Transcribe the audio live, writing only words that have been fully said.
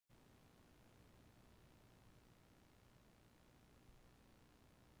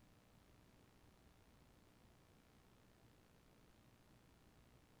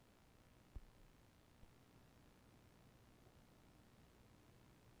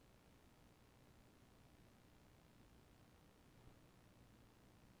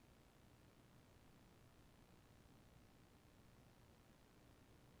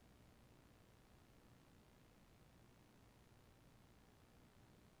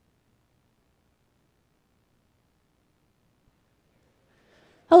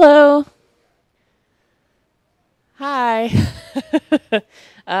Hello. Hi.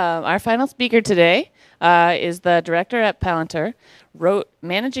 Our final speaker today is the director at Palantir, wrote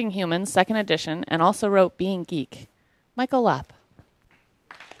Managing Humans, second edition, and also wrote Being Geek, Michael Lopp.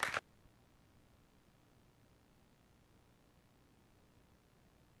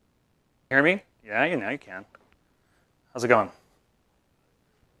 Hear me? Yeah, you know you can. How's it going?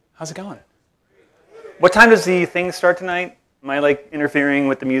 How's it going? What time does the thing start tonight? Am I like interfering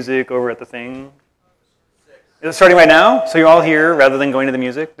with the music over at the thing? Is it starting right now? So you're all here rather than going to the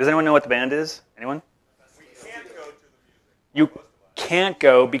music? Does anyone know what the band is? Anyone? You can't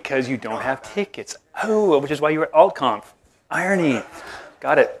go because you don't have tickets. Oh, which is why you were at AltConf. Irony.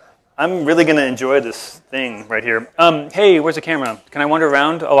 Got it. I'm really going to enjoy this thing right here. Hey, where's the camera? Can I wander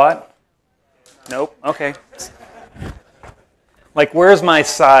around a lot? Nope. Okay. Like, where's my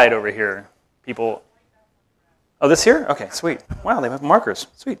side over here? People. Oh, this here? Okay, sweet. Wow, they have markers.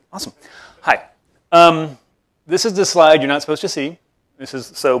 Sweet. Awesome. Hi. This is the slide you're not supposed to see. This is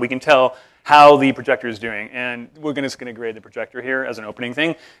so we can tell how the projector is doing. And we're just going to grade the projector here as an opening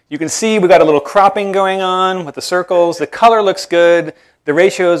thing. You can see we got a little cropping going on with the circles. The color looks good. The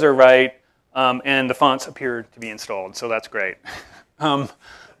ratios are right. And the fonts appear to be installed. So that's great. My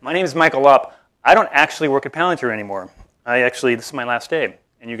name is Michael Lopp. I don't actually work at Palantir anymore. This is my last day.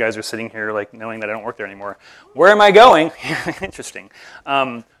 And you guys are sitting here like knowing that I don't work there anymore. Where am I going? Interesting.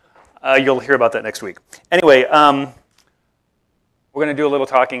 You'll hear about that next week. Anyway, we're going to do a little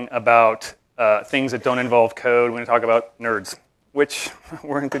talking about things that don't involve code. We're going to talk about nerds, which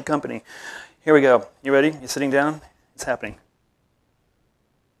we're in good company. Here we go. You ready? You sitting down? It's happening.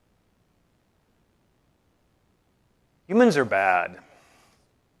 Humans are bad.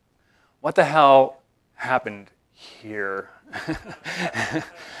 What the hell happened here?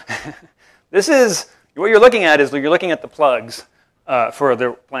 This is, what you're looking at is you're looking at the plugs for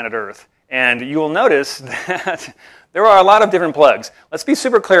the planet Earth. And you will notice that there are a lot of different plugs. Let's be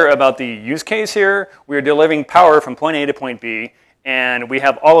super clear about the use case here. We are delivering power from point A to point B, and we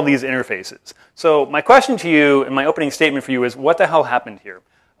have all of these interfaces. So my question to you and my opening statement for you is, what the hell happened here?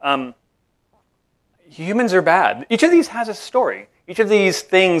 Humans are bad. Each of these has a story. Each of these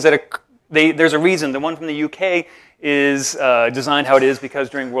things that there's a reason. The one from the UK is designed how it is because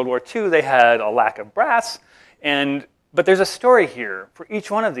during World War II they had a lack of brass. But there's a story here for each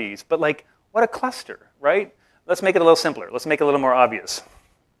one of these. But like, what a cluster, right? Let's make it a little simpler. Let's make it a little more obvious.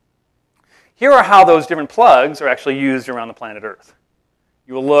 Here are how those different plugs are actually used around the planet Earth.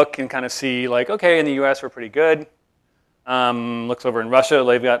 You will look and kind of see like, okay, in the US we're pretty good. Looks over in Russia,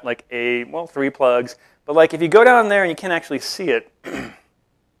 they've got like 3 plugs. But like if you go down there and you can't actually see it,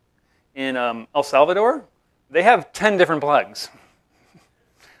 in El Salvador, they have 10 different plugs.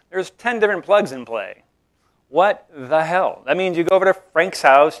 There's 10 different plugs in play. What the hell? That means you go over to Frank's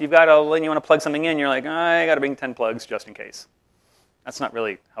house, you want to plug something in, you're like, I got to bring 10 plugs just in case. That's not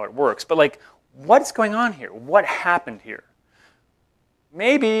really how it works. But like, what's going on here? What happened here?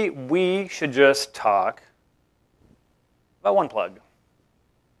 Maybe we should just talk about one plug.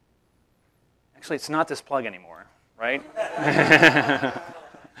 Actually, it's not this plug anymore, right?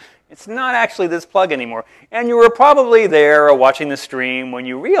 It's not actually this plug anymore. And you were probably there watching the stream when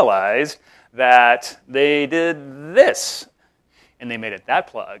you realized that they did this. And they made it that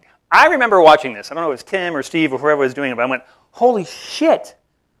plug. I remember watching this. I don't know if it was Tim or Steve or whoever was doing it, but I went, holy shit.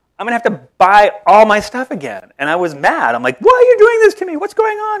 I'm going to have to buy all my stuff again. And I was mad. I'm like, why are you doing this to me? What's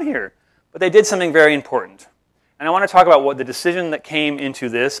going on here? But they did something very important. And I want to talk about what the decision that came into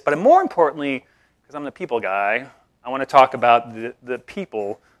this. But more importantly, because I'm the people guy, I want to talk about the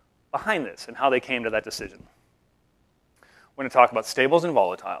people behind this and how they came to that decision. We're going to talk about stables and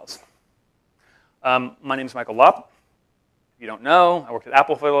volatiles. My name is Michael Lopp. If you don't know, I worked at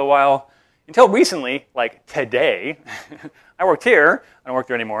Apple for a little while. Until recently, like today, I worked here. I don't work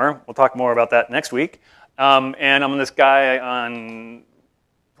there anymore. We'll talk more about that next week. And I'm this guy on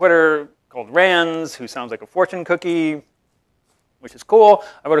Twitter called Rands, who sounds like a fortune cookie, which is cool.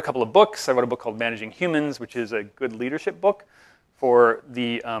 I wrote a couple of books. I wrote a book called Managing Humans, which is a good leadership book for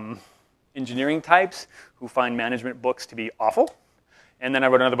the engineering types who find management books to be awful. And then I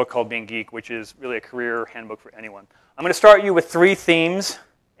wrote another book called Being Geek, which is really a career handbook for anyone. I'm going to start you with 3 themes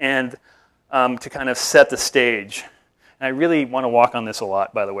and to kind of set the stage. And I really want to walk on this a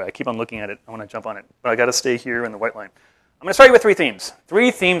lot, by the way. I keep on looking at it. I want to jump on it. But I got to stay here in the white line. I'm going to start you with 3 themes.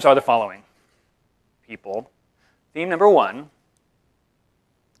 3 themes are the following. People. Theme number 1,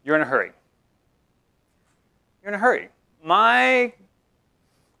 you're in a hurry. You're in a hurry. My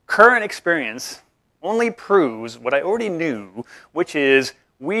current experience only proves what I already knew, which is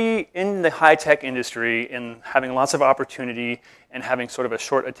We, in the high-tech industry, in having lots of opportunity and having sort of a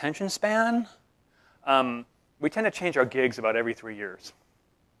short attention span, we tend to change our gigs about every 3 years.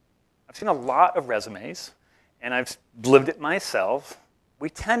 I've seen a lot of resumes, and I've lived it myself. We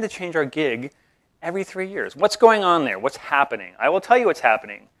tend to change our gig every 3 years. What's going on there? What's happening? I will tell you what's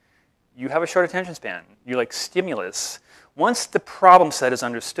happening. You have a short attention span. You like stimulus. Once the problem set is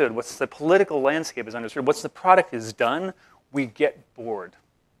understood, once the political landscape is understood, once the product is done, we get bored.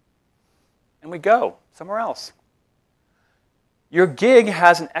 And we go somewhere else. Your gig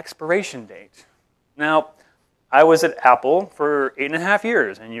has an expiration date. Now, I was at Apple for 8.5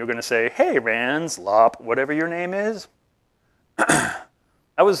 years, and you're going to say, hey, Rands, Lopp, whatever your name is. That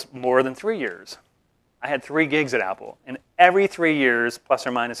was more than 3 years. I had 3 gigs at Apple, and every 3 years, plus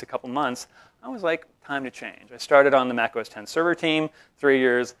or minus a couple months, I was like, time to change. I started on the Mac OS X server team, 3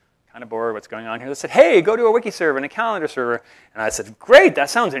 years, kind of bored, what's going on here? They said, hey, go to a wiki server and a calendar server. And I said, great, that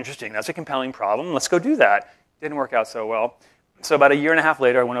sounds interesting. That's a compelling problem. Let's go do that. Didn't work out so well. So about 1.5 years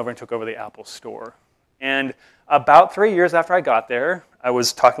later, I went over and took over the Apple store. And about 3 years after I got there, I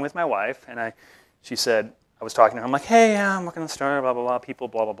was talking with my wife, and she said, I was talking to her, I'm like, hey, yeah, I'm working on the store, blah, blah, blah, people,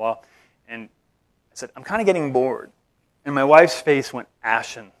 blah, blah, blah. And I said, I'm kind of getting bored. And my wife's face went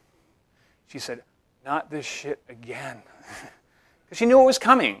ashen. She said, not this shit again. Because she knew what was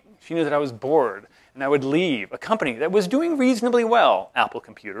coming. She knew that I was bored, and I would leave a company that was doing reasonably well, Apple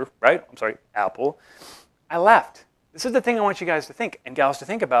Computer, right? I'm sorry, Apple. I left. This is the thing I want you guys to think, and gals to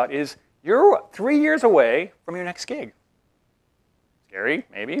think about, is you're 3 years away from your next gig. Scary,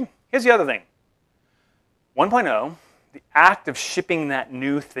 maybe. Here's the other thing. 1.0, the act of shipping that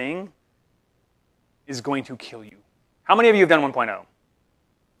new thing is going to kill you. How many of you have done 1.0?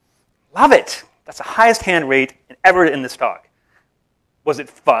 Love it. That's the highest hand rate ever in this talk. Was it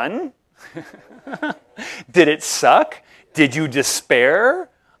fun? Did it suck? Did you despair?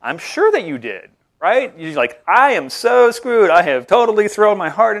 I'm sure that you did, right? You're like, I am so screwed. I have totally thrown my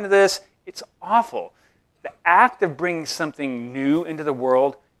heart into this. It's awful. The act of bringing something new into the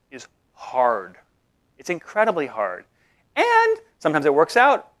world is hard. It's incredibly hard. And sometimes it works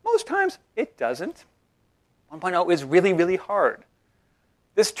out. Most times it doesn't. 1.0 is really, really hard.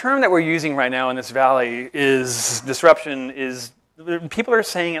 This term that we're using right now in this valley is disruption. People are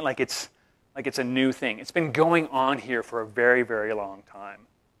saying it like it's a new thing. It's been going on here for a very, very long time.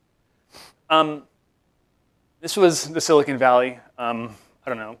 This was the Silicon Valley. I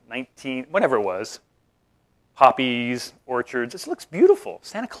don't know, whatever it was. Poppies, orchards. This looks beautiful.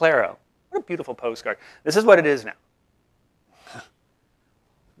 Santa Clara. What a beautiful postcard. This is what it is now.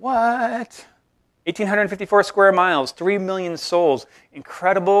 What? 1,854 square miles, 3 million souls,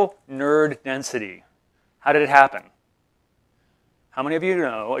 incredible nerd density. How did it happen? How many of you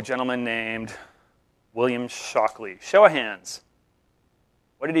know a gentleman named William Shockley? Show of hands.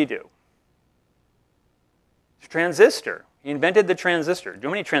 What did he do? Transistor. He invented the transistor. Do you know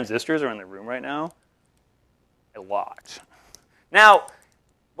how many transistors are in the room right now? A lot. Now,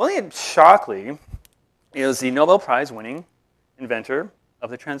 William Shockley is the Nobel Prize-winning inventor of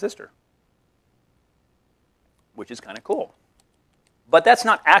the transistor, which is kind of cool. But that's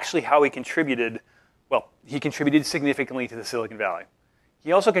not actually how he contributed. Well, he contributed significantly to the Silicon Valley.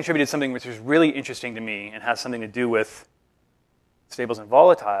 He also contributed something which is really interesting to me and has something to do with stables and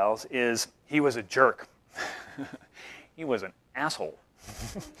volatiles, is he was a jerk. He was an asshole.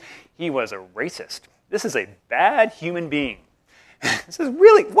 He was a racist. This is a bad human being. This is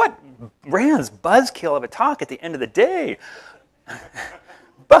really, what Rand's buzzkill of a talk at the end of the day.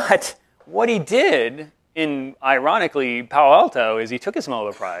 But what he did in, ironically, Palo Alto is he took his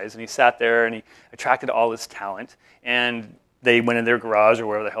Nobel Prize and he sat there and he attracted all this talent, and they went in their garage or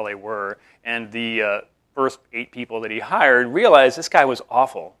wherever the hell they were, and the first 8 people that he hired realized this guy was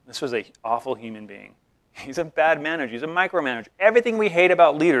awful. This was an awful human being. He's a bad manager. He's a micromanager. Everything we hate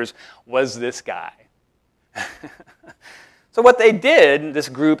about leaders was this guy. So what they did, this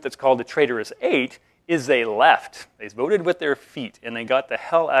group that's called the Traitorous Eight, is they left. They voted with their feet, and they got the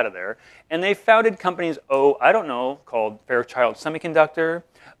hell out of there. And they founded companies, called Fairchild Semiconductor,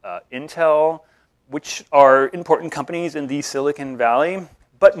 Intel, which are important companies in the Silicon Valley.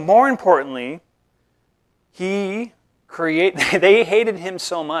 But more importantly, they hated him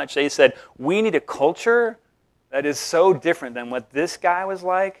so much. They said, we need a culture that is so different than what this guy was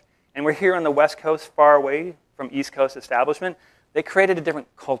like. And we're here on the West Coast, far away from East Coast establishment. They created a different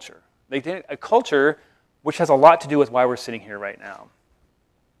culture. They did a culture which has a lot to do with why we're sitting here right now.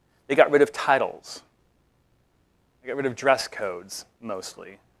 They got rid of titles. They got rid of dress codes,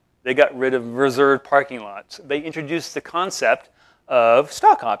 mostly. They got rid of reserved parking lots. They introduced the concept of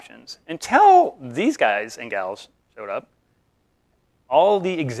stock options. Until these guys and gals showed up, All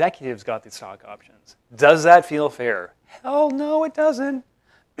the executives got the stock options. Does that feel fair? Hell no, it doesn't.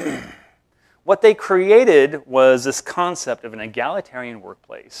 What they created was this concept of an egalitarian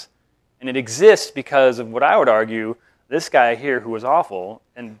workplace. And it exists because of what I would argue, this guy here who was awful,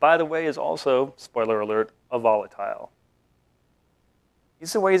 and by the way is also, spoiler alert, a volatile.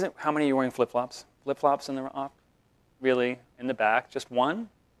 These are ways that, how many are you wearing flip-flops? Flip-flops in the off? Really? In the back? Just one?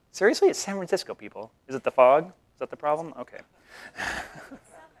 Seriously? It's San Francisco, people. Is it the fog? Is that the problem? Okay.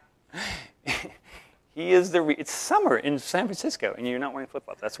 It's summer in San Francisco, and you're not wearing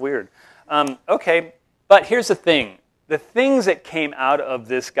flip-flops. That's weird. Okay, but here's the thing. The things that came out of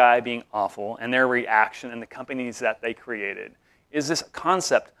this guy being awful and their reaction and the companies that they created is this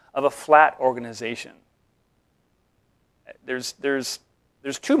concept of a flat organization. There's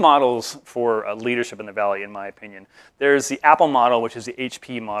two models for leadership in the Valley, in my opinion. There's the Apple model, which is the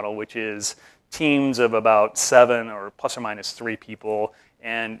HP model, which is teams of about 7 or plus or minus 3 people.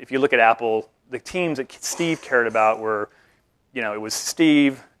 And if you look at Apple, the teams that Steve cared about were, it was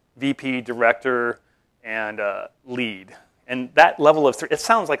Steve, VP, director, and lead. And that level of 3, it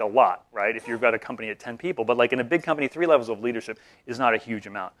sounds like a lot, right? If you've got a company at 10 people, but like in a big company, 3 levels of leadership is not a huge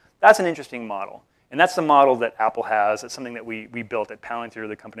amount. That's an interesting model. And that's the model that Apple has. It's something that we built at Palantir,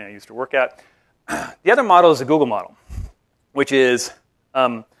 the company I used to work at. The other model is the Google model, which is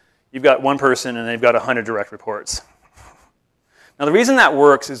you've got one person and they've got 100 direct reports. Now the reason that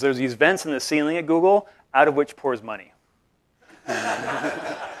works is there's these vents in the ceiling at Google out of which pours money.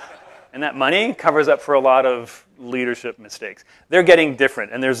 And that money covers up for a lot of leadership mistakes. They're getting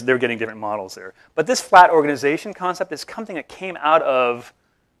different, and they're getting different models there. But this flat organization concept is something that came out of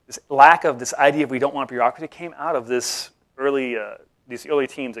this lack of this idea of we don't want bureaucracy. Came out of this these early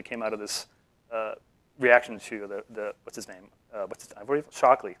teams that came out of this reaction to the what's his name?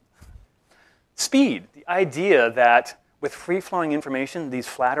 Shockley. Speed. The idea that with free-flowing information, these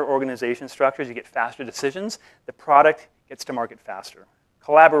flatter organization structures, you get faster decisions. The product gets to market faster.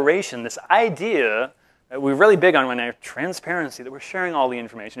 Collaboration, this idea that we're really big on right now, transparency, that we're sharing all the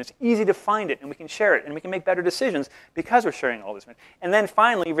information. It's easy to find it, and we can share it, and we can make better decisions because we're sharing all this information. And then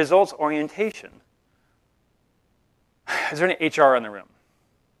finally, results orientation. Is there any HR in the room?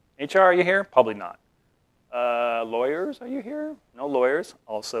 HR, are you here? Probably not. Lawyers, are you here? No lawyers.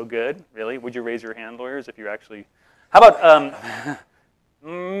 Also good. Really? Would you raise your hand, lawyers, if you're actually... How about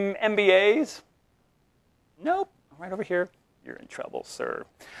MBAs? Nope. Right over here. You're in trouble, sir.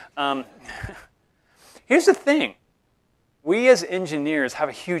 Here's the thing. We as engineers have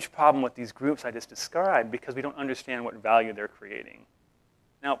a huge problem with these groups I just described because we don't understand what value they're creating.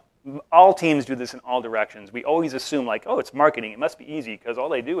 Now, all teams do this in all directions. We always assume like, oh, it's marketing. It must be easy because all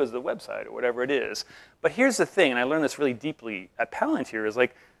they do is the website or whatever it is. But here's the thing, and I learned this really deeply at Palantir, is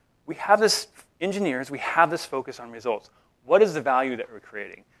like we have this, engineers, we have this focus on results. What is the value that we're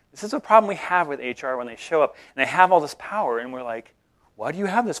creating? This is a problem we have with HR when they show up and they have all this power and we're like, why do you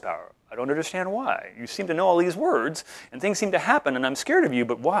have this power? I don't understand why. You seem to know all these words and things seem to happen and I'm scared of you,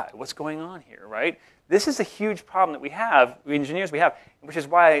 but why? What's going on here, right? This is a huge problem that we have, engineers we have, which is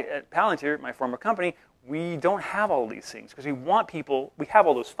why at Palantir, my former company, we don't have all of these things because we want people, we have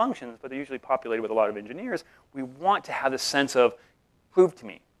all those functions, but they're usually populated with a lot of engineers. We want to have this sense of, prove to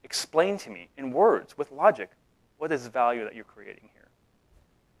me, explain to me in words, with logic, what is the value that you're creating here?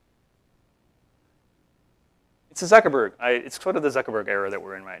 It's a Zuckerberg. It's sort of the Zuckerberg era that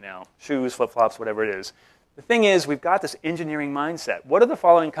we're in right now. Shoes, flip-flops, whatever it is. The thing is, we've got this engineering mindset. What do the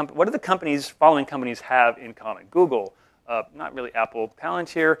following companies have in common? Google, not really Apple,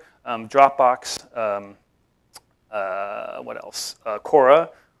 Palantir, Dropbox, what else? Quora.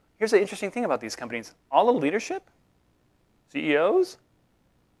 Here's the interesting thing about these companies. All the leadership, CEOs,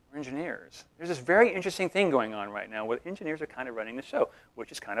 are engineers. There's this very interesting thing going on right now where engineers are kind of running the show,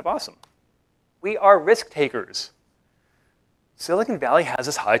 which is kind of awesome. We are risk takers. Silicon Valley has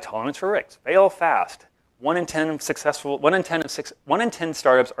this high tolerance for risks. Fail fast. 1 in 10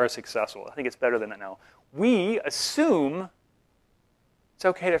 startups are successful. I think it's better than that now. We assume it's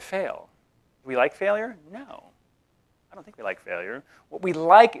okay to fail. Do we like failure? No. I don't think we like failure. What we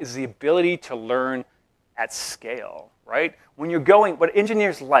like is the ability to learn at scale, right? When you're going, what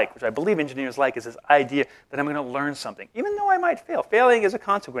engineers like, which I believe engineers like, is this idea that I'm going to learn something, even though I might fail. Failing is a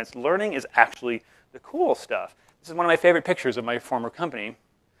consequence. Learning is actually the cool stuff. This is one of my favorite pictures of my former company.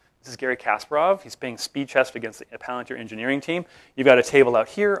 This is Gary Kasparov. He's playing speed chess against the Palantir engineering team. You've got a table out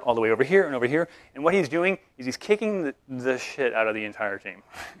here, all the way over here, and over here. And what he's doing is he's kicking the shit out of the entire team.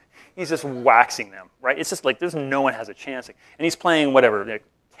 He's just waxing them, right? It's just like there's no one has a chance. And he's playing whatever, like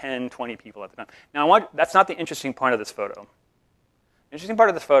 10, 20 people at the time. Now, that's not the interesting part of this photo. The interesting part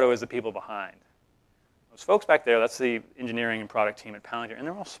of this photo is the people behind. Those folks back there, that's the engineering and product team at Palantir, and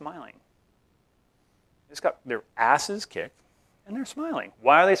they're all smiling. They just got their asses kicked, and they're smiling.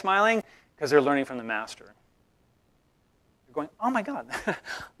 Why are they smiling? Because they're learning from the master. They're going, oh my God,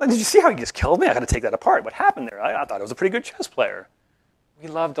 did you see how he just killed me? I got to take that apart. What happened there? I thought it was a pretty good chess player. We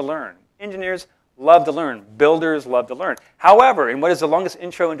love to learn. Engineers love to learn. Builders love to learn. However, in what is the longest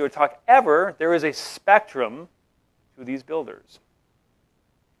intro into a talk ever, there is a spectrum to these builders.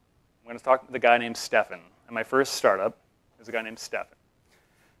 I'm going to talk to the guy named Stefan. At my first startup, there's a guy named Stefan.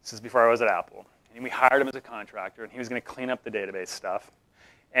 This is before I was at Apple. And we hired him as a contractor, and he was going to clean up the database stuff.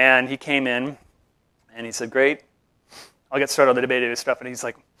 And he came in, and he said, great, I'll get started on the database stuff. And he's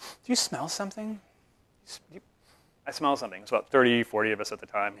like, do you smell something? I smell something. It was about 30, 40 of us at the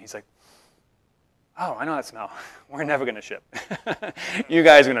time. He's like, oh, I know that smell. We're never going to ship. You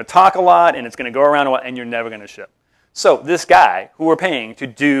guys are going to talk a lot, and it's going to go around a lot, and you're never going to ship. So this guy, who we're paying to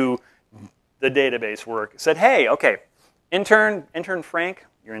do the database work, said, hey, okay, intern Frank,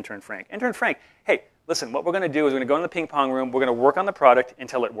 your intern Frank. Intern Frank, hey, listen, what we're going to do is we're going to go in the ping pong room. We're going to work on the product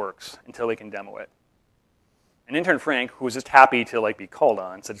until it works, until we can demo it. And intern Frank, who was just happy to be called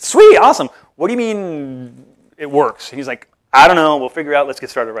on, said, sweet, awesome. What do you mean it works? And he's like, I don't know. We'll figure it out. Let's get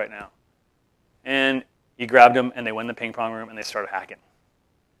started right now. And he grabbed him, and they went in the ping pong room, and they started hacking.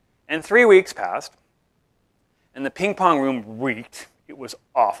 And 3 weeks passed, and the ping pong room reeked. It was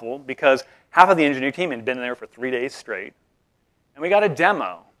awful because half of the engineering team had been there for 3 days straight. And we got a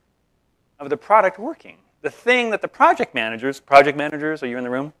demo of the product working. The thing that the project managers, are you in the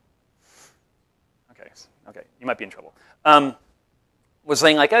room? Okay, you might be in trouble. Was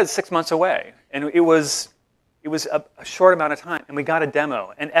saying it's 6 months away. And it was a short amount of time, and we got a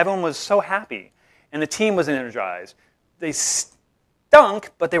demo. And everyone was so happy. And the team was energized. They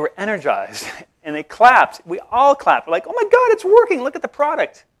stunk, but they were energized. And they clapped. We all clapped. We're like, oh my God, it's working. Look at the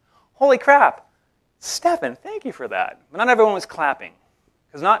product. Holy crap. Stefan, thank you for that. But not everyone was clapping.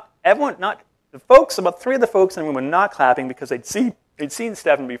 Because the folks, about 3 of the folks in the room were not clapping because they'd seen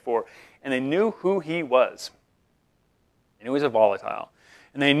Stefan before. And they knew who he was. They knew he was a volatile.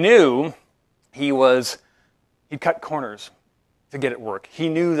 And they knew he'd cut corners to get it work. He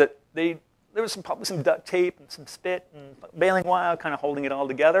knew that there was probably some duct tape and some spit and baling wire kind of holding it all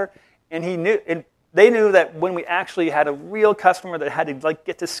together. And they knew that when we actually had a real customer that had to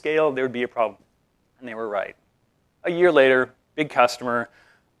get to scale, there would be a problem. And they were right. A year later, big customer,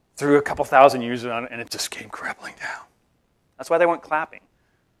 threw a couple thousand users on it, and it just came crumbling down. That's why they weren't clapping.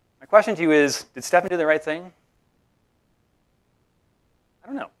 My question to you is, did Stefan do the right thing? I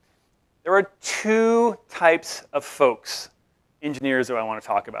don't know. There are 2 types of folks, engineers, that I want to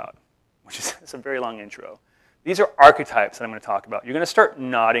talk about, which is it's a very long intro. These are archetypes that I'm going to talk about. You're going to start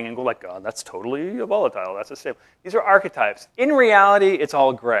nodding and go like, God, that's totally a volatile. That's a stable. These are archetypes. In reality, it's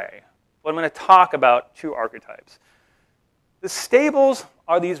all gray. But I'm going to talk about 2 archetypes. The stables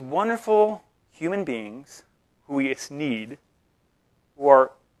are these wonderful human beings who we need,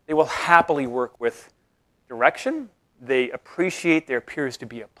 they will happily work with direction. They appreciate there appears to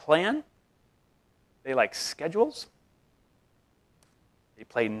be a plan. They like schedules. They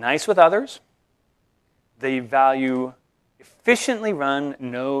play nice with others. They value efficiently run,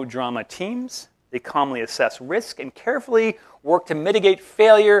 no drama teams. They calmly assess risk and carefully work to mitigate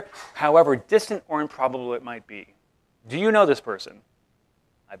failure, however distant or improbable it might be. Do you know this person?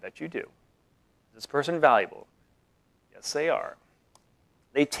 I bet you do. Is this person valuable? Yes, they are.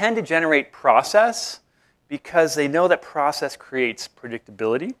 They tend to generate process because they know that process creates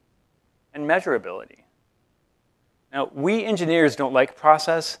predictability and measurability. Now, we engineers don't like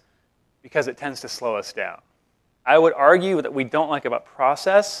process because it tends to slow us down. I would argue that we don't like about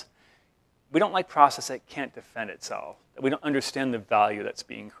process, we don't like process that can't defend itself, that we don't understand the value that's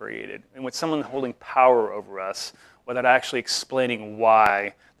being created, and with someone holding power over us without actually explaining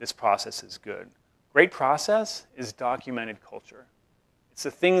why this process is good. Great process is documented culture. It's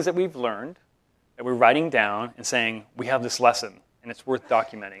the things that we've learned that we're writing down and saying, we have this lesson, and it's worth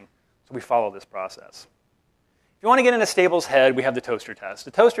documenting, so we follow this process. If you want to get into Stable's head, we have the toaster test.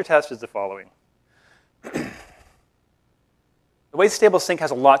 The toaster test is the following. The way Stables think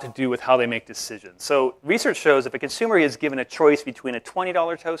has a lot to do with how they make decisions. So research shows if a consumer is given a choice between a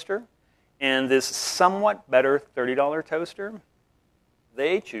 $20 toaster and this somewhat better $30 toaster,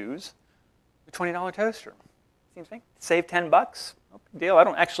 they choose the $20 toaster. Seems to me. Save 10 bucks, no big deal. I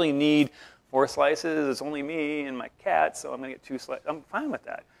don't actually need 4 slices. It's only me and my cat, so I'm going to get 2 slices. I'm fine with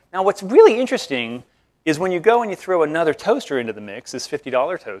that. Now, what's really interesting is when you go and you throw another toaster into the mix, this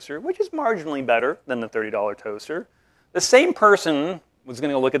 $50 toaster, which is marginally better than the $30 toaster, the same person was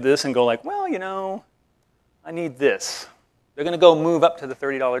going to look at this and go like, well, you know, I need this. They're going to go move up to the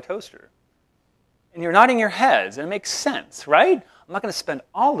 $30 toaster. And you're nodding your heads, and it makes sense, right? I'm not going to spend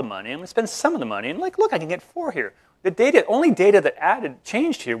all the money. I'm going to spend some of the money. And like, look, I can get 4 here. The only data that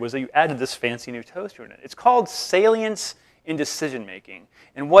changed here was that you added this fancy new toaster in it. It's called salience in decision making.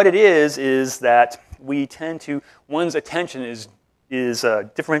 And what it is that we tend to, one's attention is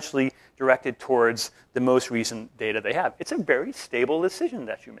differentially directed towards the most recent data they have. It's a very stable decision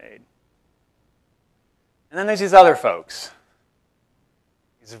that you made. And then there's these other folks,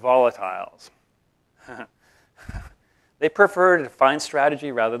 these volatiles. They prefer to find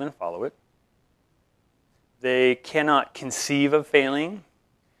strategy rather than follow it. They cannot conceive of failing,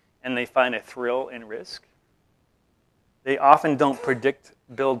 and they find a thrill in risk. They often don't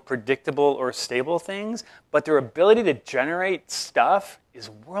build predictable or stable things, but their ability to generate stuff is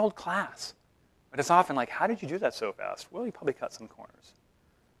world class. But it's often like, how did you do that so fast? Well, you probably cut some corners.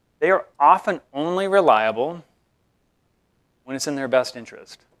 They are often only reliable when it's in their best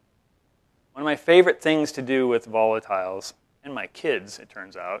interest. One of my favorite things to do with volatiles, and my kids, it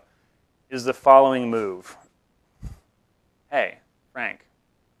turns out, is the following move. Hey, Frank,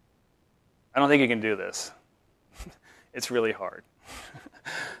 I don't think you can do this. It's really hard.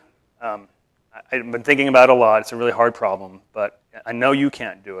 I've been thinking about it a lot. It's a really hard problem, but I know you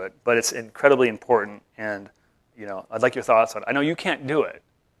can't do it, but it's incredibly important, and I'd like your thoughts on it. I know you can't do it,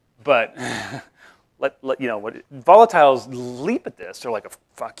 but volatiles leap at this. They're like,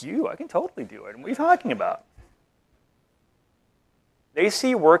 fuck you, I can totally do it. And what are you talking about? They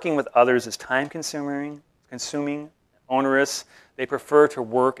see working with others as time-consuming, onerous. They prefer to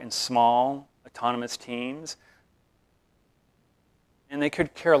work in small, autonomous teams. And they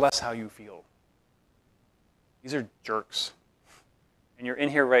could care less how you feel. These are jerks. And you're in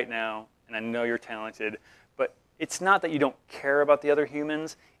here right now, and I know you're talented, but it's not that you don't care about the other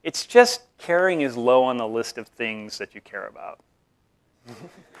humans. It's just caring is low on the list of things that you care about.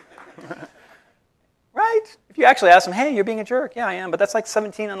 Right? If you actually ask them, hey, you're being a jerk. Yeah, I am, but that's like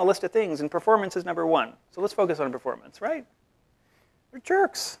 17 on the list of things, and performance is number 1. So let's focus on performance, right? They're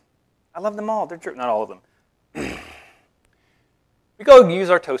jerks. I love them all. They're jerks. Not all of them. We go use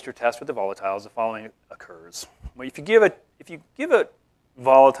our toaster test with the volatiles. The following occurs. Well, if you give a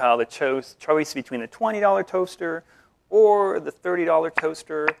volatile the choice between the $20 toaster or the $30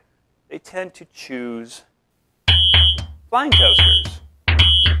 toaster, they tend to choose flying toasters.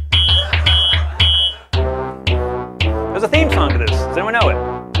 There's a theme song to this. Does anyone know it?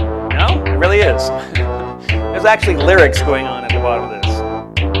 No? It really is. There's actually lyrics going on at the bottom of this.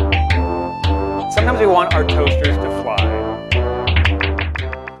 Sometimes we want our toasters to fly.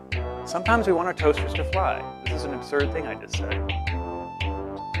 Sometimes we want our toasters to fly. This is an absurd thing I just said.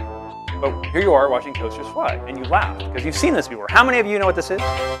 But here you are watching toasters fly, and you laugh, because you've seen this before. How many of you know what this is?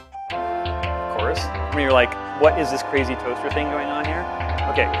 Of course. I mean, you're like, what is this crazy toaster thing going on here?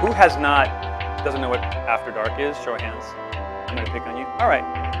 Okay, who doesn't know what After Dark is? Show of hands. I'm going to pick on you. All right.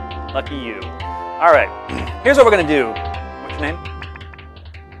 Lucky you. All right. Here's what we're going to do. What's your name?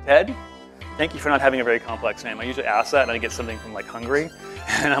 Ted? Thank you for not having a very complex name. I usually ask that, and I get something from, like, Hungary.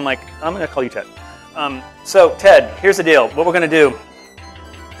 And I'm like, I'm going to call you Ted. So, Ted, here's the deal. What we're going to do...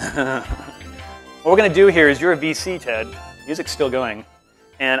 what we're going to do here is you're a VC, Ted. Music's still going.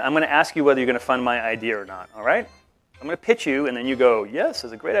 And I'm going to ask you whether you're going to fund my idea or not, all right? I'm going to pitch you, and then you go, yes,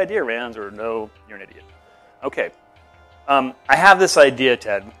 it's a great idea, Rands, or no, you're an idiot. Okay. I have this idea,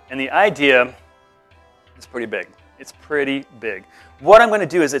 Ted, and the idea is pretty big. It's pretty big. What I'm going to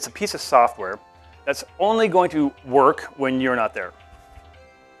do is it's a piece of software that's only going to work when you're not there.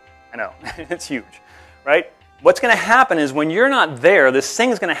 I know. It's huge, right? What's going to happen is when you're not there, this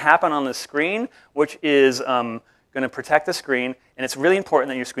thing's going to happen on the screen, which is going to protect the screen, and it's really important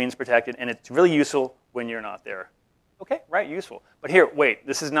that your screen's protected, and it's really useful when you're not there. Okay, right, useful. But here, wait,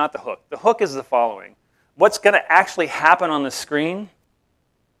 this is not the hook. The hook is the following. What's going to actually happen on the screen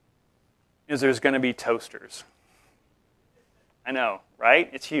is there's going to be toasters. I know, right?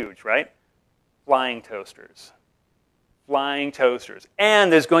 It's huge, right? Flying toasters. Flying toasters.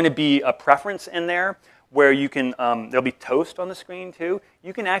 And there's going to be a preference in there where you can, there'll be toast on the screen too.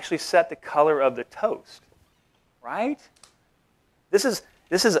 You can actually set the color of the toast, right? This is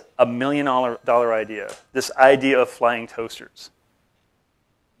a $1 million idea, this idea of flying toasters.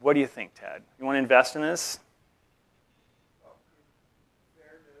 What do you think, Ted? You want to invest in this?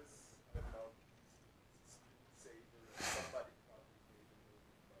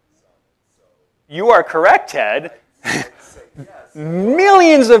 You are correct, Ted.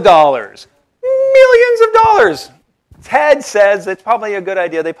 Millions of dollars. Millions of dollars. Ted says it's probably a good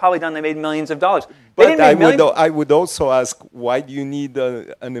idea. They made millions of dollars. But I would also ask, why do you need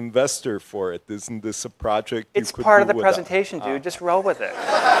an investor for it? Isn't this a project you could do It's part of the presentation, dude. Just roll with it.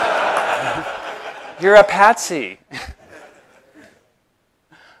 You're a patsy.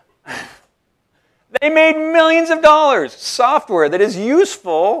 They made millions of dollars. Software that is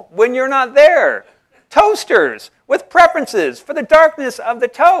useful when you're not there. Toasters with preferences for the darkness of the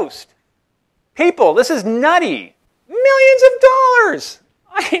toast. People, this is nutty. Millions of dollars.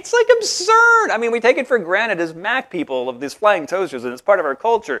 It's like absurd. I mean, we take it for granted as Mac people of these flying toasters, and it's part of our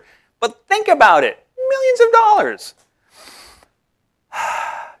culture. But think about it. Millions of dollars.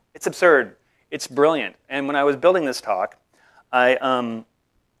 It's absurd. It's brilliant. And when I was building this talk,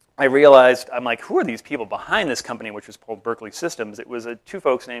 I realized, I'm like, who are these people behind this company, which was called Berkeley Systems? It was two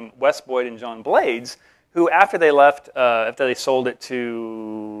folks named Wes Boyd and John Blades, who after they left, after they sold it,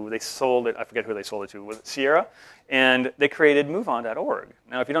 I forget who they sold it to, was it Sierra? And they created MoveOn.org.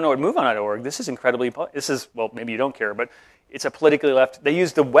 Now, if you don't know what MoveOn.org, this is, well, maybe you don't care, but it's a politically left, they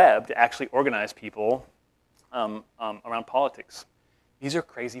use the web to actually organize people around politics. These are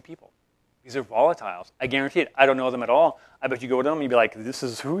crazy people. These are volatiles. I guarantee it. I don't know them at all. I bet you go to them and you'd be like, this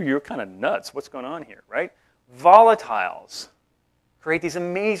is who? You're kind of nuts. What's going on here, right? Volatiles create these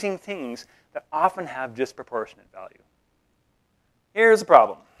amazing things that often have disproportionate value. Here's the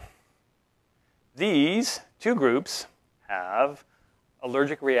problem. These two groups have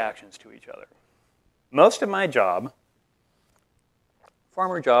allergic reactions to each other. Most of my job,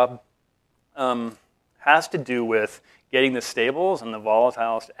 farmer job, has to do with getting the stables and the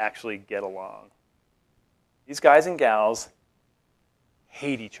volatiles to actually get along. These guys and gals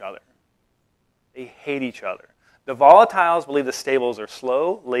hate each other. They hate each other. The volatiles believe the stables are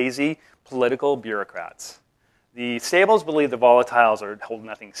slow, lazy, political bureaucrats. The stables believe the volatiles hold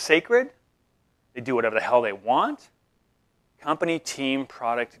nothing sacred. They do whatever the hell they want. Company, team,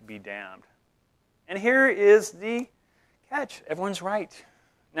 product, be damned. And here is the catch. Everyone's right.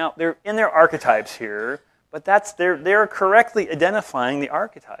 Now, they're in their archetypes here, but they're correctly identifying the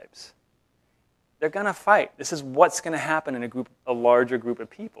archetypes. They're going to fight. This is what's going to happen in a larger group of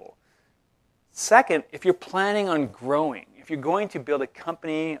people. Second, if you're planning on growing, if you're going to build a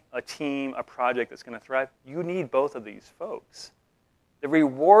company, a team, a project that's going to thrive, you need both of these folks. The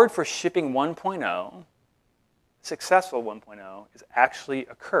reward for shipping 1.0, successful 1.0, is actually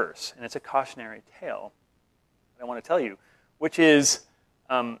a curse, and it's a cautionary tale that I want to tell you, which is,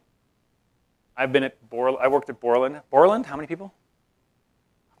 I worked at Borland. Borland, how many people?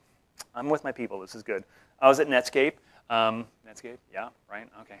 I'm with my people, this is good. I was at Netscape. Netscape, yeah, right,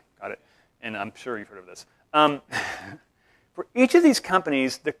 okay, got it. And I'm sure you've heard of this. For each of these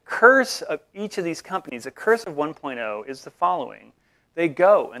companies, the curse of each of these companies, the curse of 1.0 is the following. They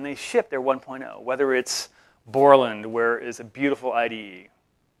go and they ship their 1.0, whether it's Borland, where is a beautiful IDE,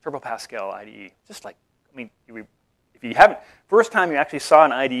 Turbo Pascal IDE, just like, I mean, if you haven't, first time you actually saw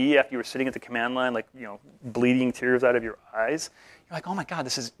an IDE after you were sitting at the command line, like, you know, bleeding tears out of your eyes, you're like, oh my God,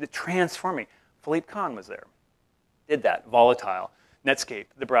 this is transforming. Philippe Kahn was there, did that, Volatile, Netscape,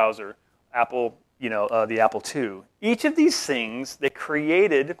 the browser, Apple, you know, the Apple II. Each of these things, they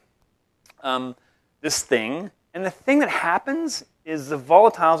created this thing, and the thing that happens is the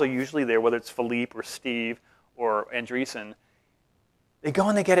volatiles are usually there, whether it's Philippe or Steve or Andreessen. They go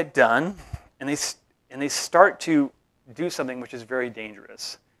and they get it done, and they start to do something which is very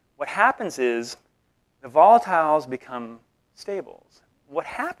dangerous. What happens is the volatiles become stables. What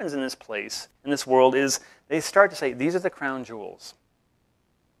happens in this place, in this world, is they start to say, these are the crown jewels.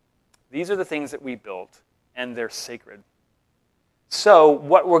 These are the things that we built, and they're sacred. So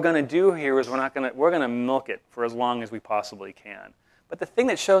what we're going to do here is we're going to milk it for as long as we possibly can. But the thing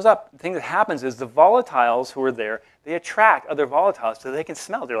that shows up, the thing that happens is the volatiles who are there, they attract other volatiles so they can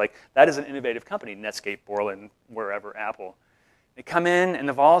smell. They're like, that is an innovative company, Netscape, Borland, wherever, Apple. They come in, and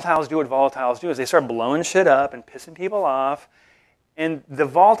the volatiles do what volatiles do, is they start blowing shit up and pissing people off. And the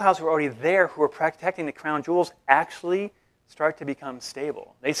volatiles who are already there, who are protecting the crown jewels, actually start to become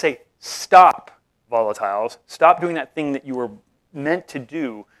stable. They say, stop, volatiles. Stop doing that thing that you were meant to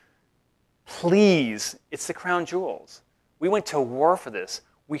do. Please, it's the crown jewels. We went to war for this.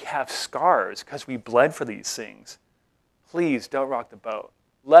 We have scars because we bled for these things. Please don't rock the boat.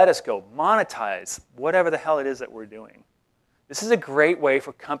 Let us go monetize whatever the hell it is that we're doing. This is a great way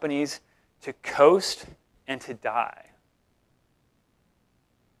for companies to coast and to die.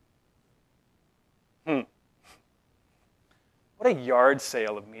 What a yard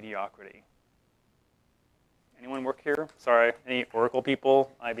sale of mediocrity. Anyone work here? Sorry, any Oracle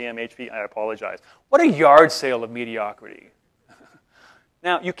people, IBM, HP, I apologize. What a yard sale of mediocrity.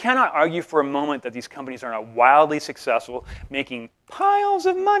 Now, you cannot argue for a moment that these companies are not wildly successful, making piles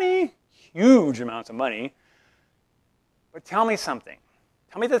of money, huge amounts of money. But tell me something.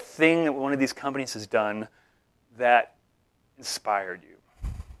 Tell me the thing that one of these companies has done that inspired you.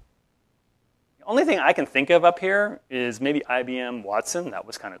 The only thing I can think of up here is maybe IBM Watson. That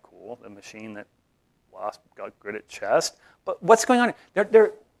was kind of cool, the machine that got good at chess. But what's going on?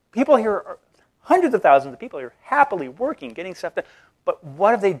 People here, are, hundreds of thousands of people here happily working, getting stuff done. But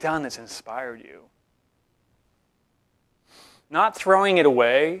what have they done that's inspired you? Not throwing it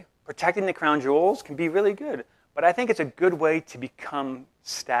away, protecting the crown jewels can be really good. But I think it's a good way to become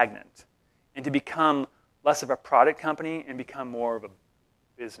stagnant and to become less of a product company and become more of a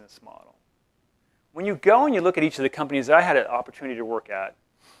business model. When you go and you look at each of the companies that I had an opportunity to work at,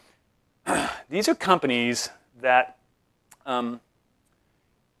 these are companies that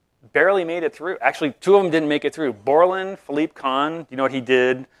barely made it through. Actually, two of them didn't make it through. Borland, Philippe Kahn, you know what he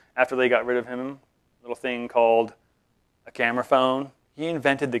did after they got rid of him? A little thing called a camera phone. He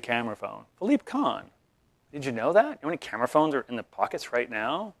invented the camera phone. Philippe Kahn. Did you know that? You know how many camera phones are in the pockets right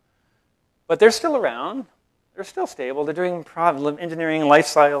now? But they're still around. They're still stable. They're doing engineering, life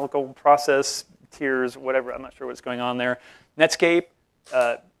cycle, process, tiers, whatever. I'm not sure what's going on there. Netscape,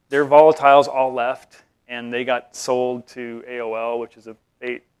 their Volatiles all left, and they got sold to AOL, which is a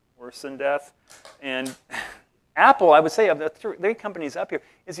fate worse than death. And Apple, I would say, of the three companies up here,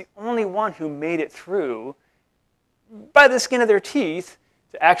 is the only one who made it through by the skin of their teeth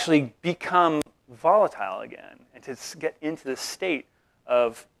to actually become volatile again and to get into the state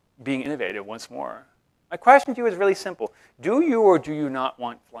of being innovative once more. My question to you is really simple. Do you or do you not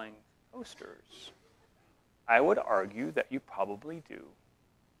want flying toasters? I would argue that you probably do.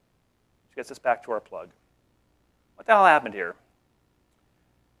 Which gets us back to our plug. What the hell happened here?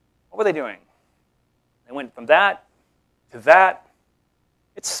 What were they doing? They went from that to that.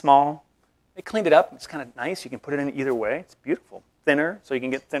 It's small. They cleaned it up. It's kind of nice. You can put it in either way. It's beautiful. Thinner, so you can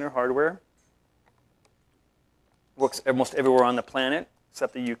get thinner hardware. Works almost everywhere on the planet,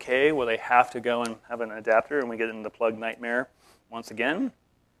 except the UK, where they have to go and have an adapter, and we get into the plug nightmare once again.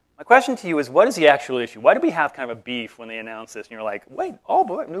 My question to you is, what is the actual issue? Why do we have kind of a beef when they announce this, and you're like, wait, oh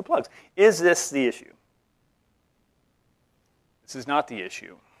boy, new plugs. Is this the issue? This is not the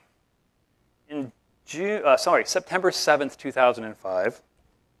issue. In September 7th, 2005,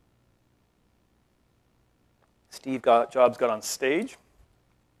 Steve Jobs got on stage,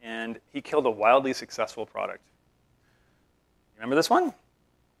 and he killed a wildly successful product. Remember this one?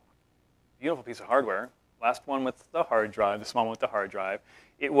 Beautiful piece of hardware. Last one with the hard drive, the small one with the hard drive.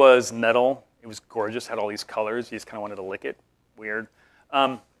 It was metal. It was gorgeous, had all these colors. You just kind of wanted to lick it. Weird.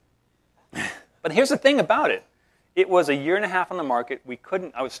 But here's the thing about it. It was a year and a half on the market.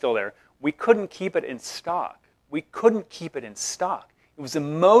 I was still there. We couldn't keep it in stock. We couldn't keep it in stock. It was the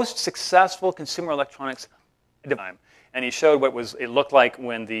most successful consumer electronics at the time. And he showed what it looked like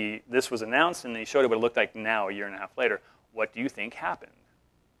when this was announced, and he showed what it looked like now, a year and a half later. What do you think happened?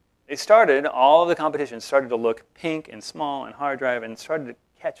 All of the competition started to look pink and small and hard drive and started to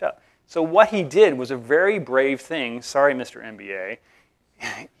catch up. So what he did was a very brave thing. Sorry, Mr. MBA.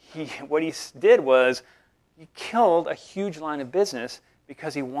 What he did was he killed a huge line of business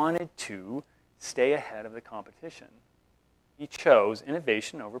because he wanted to stay ahead of the competition. He chose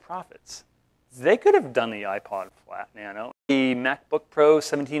innovation over profits. They could have done the iPod Flat Nano, the MacBook Pro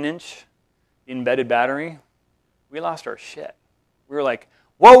 17-inch, embedded battery. We lost our shit. We were like,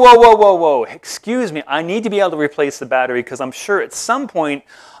 whoa, whoa, whoa, whoa, whoa. Excuse me, I need to be able to replace the battery because I'm sure at some point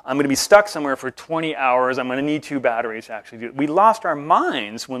I'm going to be stuck somewhere for 20 hours. I'm going to need 2 batteries to actually do it. We lost our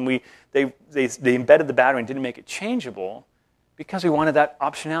minds when they embedded the battery and didn't make it changeable because we wanted that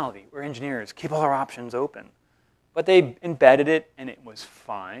optionality. We're engineers. Keep all our options open. But they embedded it, and it was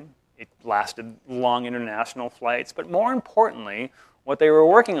fine. It lasted long international flights. But more importantly, what they were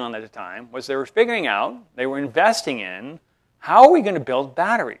working on at the time was they were figuring out, they were investing in, how are we going to build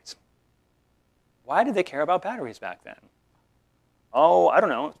batteries? Why did they care about batteries back then? Oh, I don't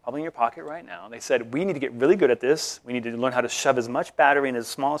know. It's probably in your pocket right now. They said, we need to get really good at this. We need to learn how to shove as much battery in as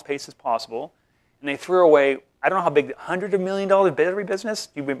small a space as possible. And they threw away, I don't know how big, $100 million battery business.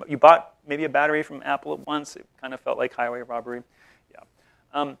 You bought maybe a battery from Apple at once. It kind of felt like highway robbery.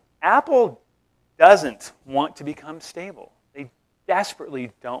 Yeah. Apple doesn't want to become stable. They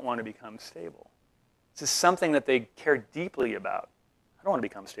desperately don't want to become stable. This is something that they care deeply about. I don't want to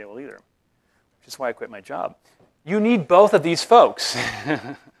become stable either, which is why I quit my job. You need both of these folks.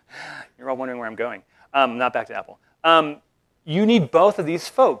 You're all wondering where I'm going. Not back to Apple. You need both of these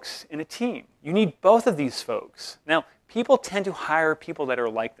folks in a team. You need both of these folks. Now, people tend to hire people that are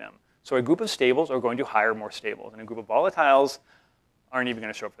like them. So a group of stables are going to hire more stables, and a group of volatiles aren't even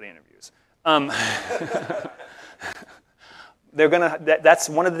going to show up for the interviews. That's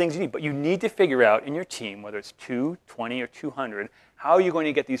one of the things you need. But you need to figure out in your team, whether it's 2, 20, or 200, how are you going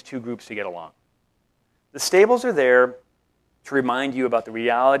to get these two groups to get along? The stables are there to remind you about the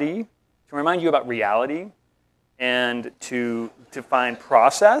reality, to remind you about reality and to define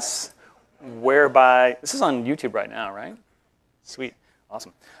process whereby, this is on YouTube right now, right? Sweet,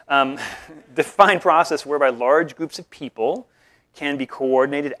 awesome. Define process whereby large groups of people can be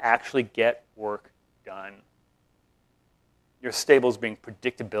coordinated to actually get work done. Your stables being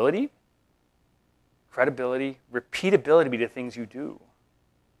predictability, credibility, repeatability to things you do,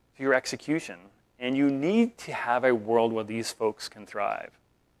 to your execution. And you need to have a world where these folks can thrive.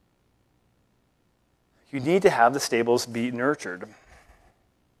 You need to have the stables be nurtured.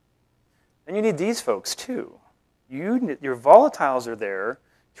 And you need these folks too. Your volatiles are there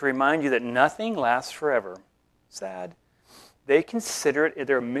to remind you that nothing lasts forever. Sad. They consider it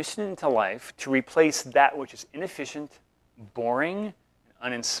their mission into life to replace that which is inefficient, boring, and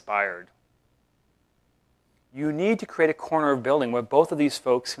uninspired. You need to create a corner of building where both of these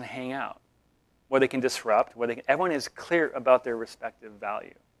folks can hang out, where they can disrupt, where everyone is clear about their respective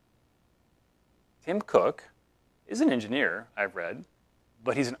value. Tim Cook is an engineer, I've read,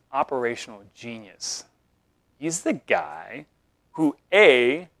 but he's an operational genius. He's the guy who,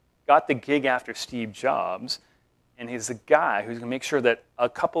 A, got the gig after Steve Jobs, and he's the guy who's going to make sure that a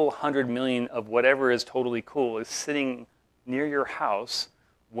couple 100 million of whatever is totally cool is sitting near your house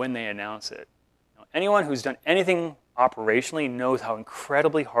when they announce it. Now, anyone who's done anything operationally knows how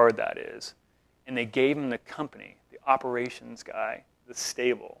incredibly hard that is. And they gave him the company, the operations guy, the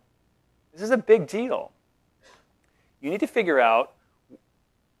stable. This is a big deal. You need to figure out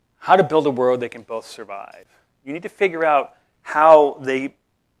how to build a world they can both survive. You need to figure out how they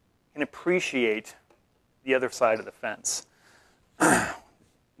can appreciate the other side of the fence.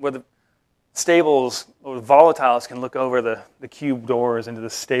 Where the stables or the volatiles can look over the cube doors into the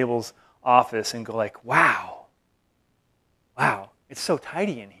stables office and go like, wow, it's so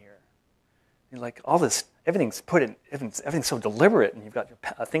tidy in here. You're like, all this, everything's put in, everything's so deliberate, and you've got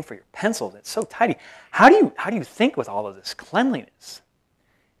a thing for your pencils. It's so tidy. How do you think with all of this cleanliness?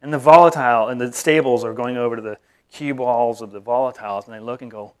 And the volatile and the stables are going over to the cue balls of the volatiles, and they look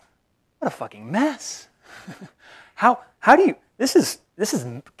and go, what a fucking mess. How do you, this is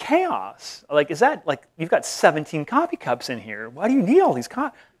chaos. Like, is that, like, you've got 17 coffee cups in here. Why do you need all these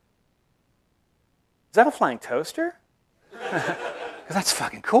Is that a flying toaster? Because that's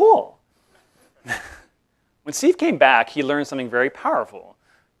fucking cool. When Steve came back, he learned something very powerful.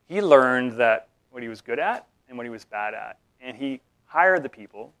 He learned that what he was good at and what he was bad at. And he hired the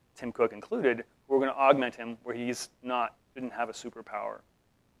people, Tim Cook included, who were going to augment him where didn't have a superpower.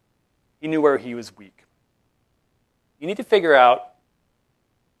 He knew where he was weak. You need to figure out,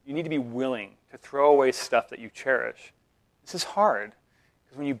 you need to be willing to throw away stuff that you cherish. This is hard,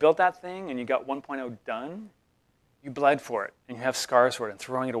 because when you built that thing and you got 1.0 done, you bled for it, and you have scars for it, and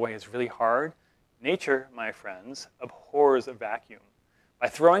throwing it away is really hard. Nature, my friends, abhors a vacuum. By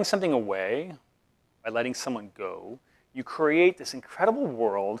throwing something away, by letting someone go, you create this incredible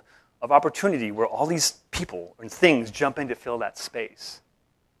world of opportunity where all these people and things jump in to fill that space.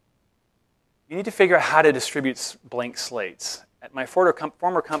 You need to figure out how to distribute blank slates. At my former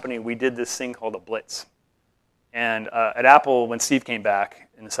company, we did this thing called a blitz. And at Apple, when Steve came back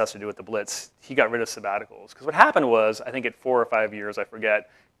and this has to do with the blitz, he got rid of sabbaticals. Because what happened was, I think at 4 or 5 years, I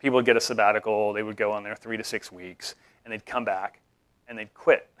forget, people would get a sabbatical, they would go on there 3 to 6 weeks, and they'd come back, and they'd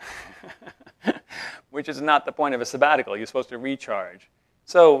quit. Which is not the point of a sabbatical. You're supposed to recharge.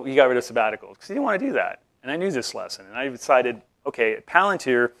 So he got rid of sabbaticals, because he didn't want to do that. And I knew this lesson, and I decided, okay, at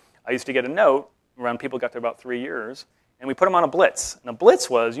Palantir, I used to get a note around people got to about 3 years, and we put them on a blitz. And a blitz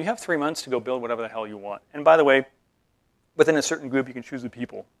was, you have 3 months to go build whatever the hell you want. And by the way, within a certain group, you can choose the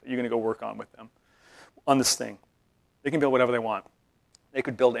people that you're going to go work on with them on this thing. They can build whatever they want. They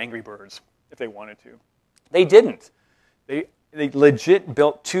could build Angry Birds if they wanted to. They didn't. They legit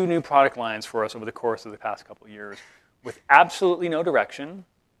built 2 new product lines for us over the course of the past couple of years with absolutely no direction.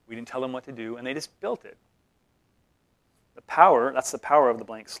 We didn't tell them what to do, and they just built it. That's the power of the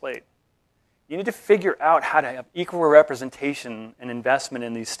blank slate. You need to figure out how to have equal representation and investment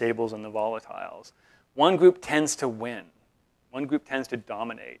in these stables and the volatiles. One group tends to win. One group tends to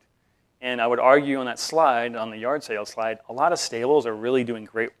dominate. And I would argue on that slide, on the yard sale slide, a lot of stables are really doing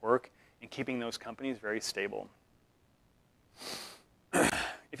great work in keeping those companies very stable.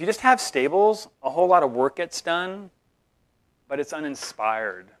 If you just have stables, a whole lot of work gets done, but it's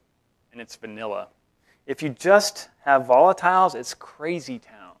uninspired and it's vanilla. If you just have volatiles, it's crazy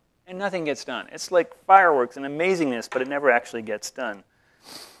town, and nothing gets done. It's like fireworks and amazingness, but it never actually gets done.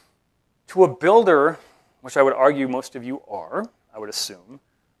 To a builder, which I would argue most of you are, I would assume,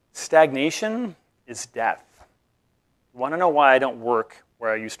 stagnation is death. You want to know why I don't work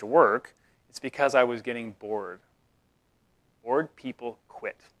where I used to work? It's because I was getting bored. Bored people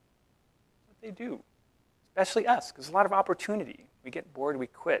quit. they do, especially us, because there's a lot of opportunity. We get bored, we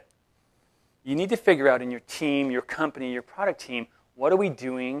quit. You need to figure out in your team, your company, your product team, what are we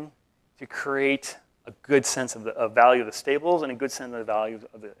doing to create a good sense of the value of the stables and a good sense of the value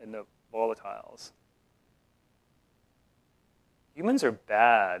of the volatiles. Humans are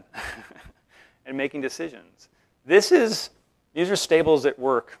bad at making decisions. These are stables at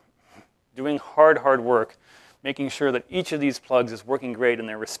work, doing hard work, making sure that each of these plugs is working great in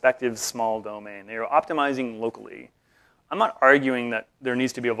their respective small domain. They are optimizing locally. I'm not arguing that there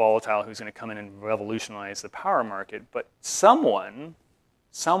needs to be a volatile who's going to come in and revolutionize the power market, but someone,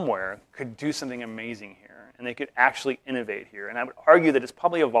 somewhere, could do something amazing here, and they could actually innovate here. And I would argue that it's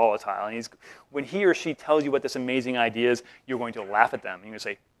probably a volatile. And when he or she tells you what this amazing idea is, you're going to laugh at them. And you're going to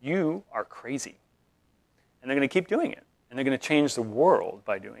say, you are crazy. And they're going to keep doing it. And they're going to change the world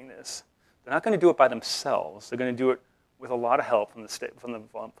by doing this. They're not going to do it by themselves. They're going to do it with a lot of help from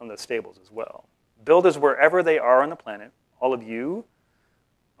the stables as well. Builders, wherever they are on the planet, all of you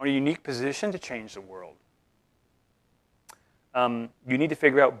are in a unique position to change the world. You need to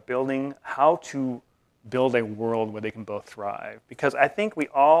figure out how to build a world where they can both thrive. Because I think we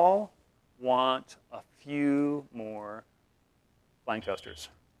all want a few more flying toasters.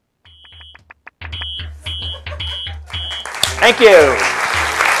 Thank you.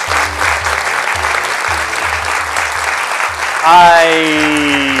 I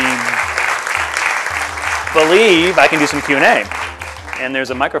believe I can do some Q&A. And there's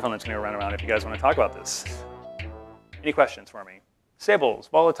a microphone that's going to run around if you guys want to talk about this. Any questions for me? Stables,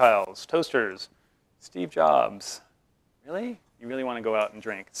 volatiles, toasters, Steve Jobs. Really? You really want to go out and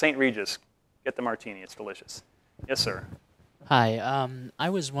drink? St. Regis, get the martini. It's delicious. Yes, sir. Hi. I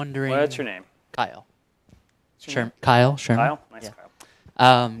was wondering. What's your name? Kyle. Name? Kyle Sherman. Kyle? Nice, Yeah.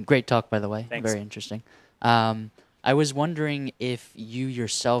 Kyle. Great talk, by the way. Thanks. Very interesting. I was wondering if you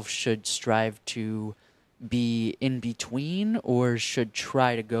yourself should strive to be in between or should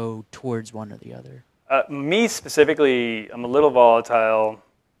try to go towards one or the other. Me specifically, I'm a little volatile.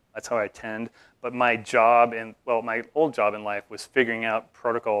 That's how I tend. But my my old job in life was figuring out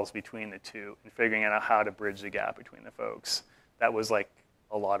protocols between the two and figuring out how to bridge the gap between the folks. That was like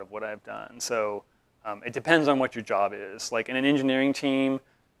a lot of what I've done. So it depends on what your job is. Like in an engineering team,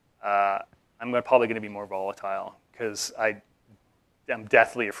 I'm probably going to be more volatile because I'm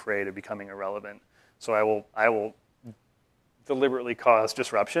deathly afraid of becoming irrelevant. So I will deliberately cause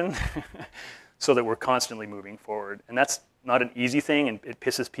disruption so that we're constantly moving forward. And that's not an easy thing, and it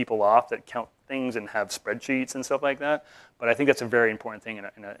pisses people off that count things and have spreadsheets and stuff like that. But I think that's a very important thing in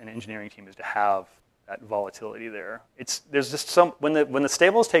an engineering team is to have that volatility there. There's just when the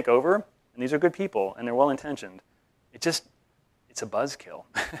stables take over, and these are good people and they're well intentioned, it's a buzzkill.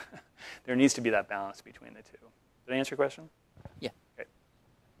 There needs to be that balance between the two. Did I answer your question? Yeah. Okay.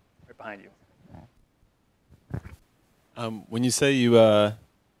 Right behind you. When you say you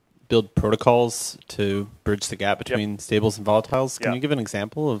build protocols to bridge the gap between stables and volatiles, can you give an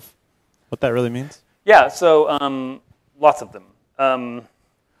example of what that really means? Yeah, so lots of them.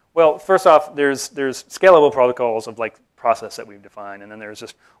 Well, first off, there's scalable protocols of like process that we've defined, and then there's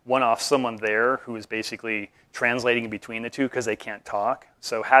just one-off someone there who is basically translating between the two because they can't talk.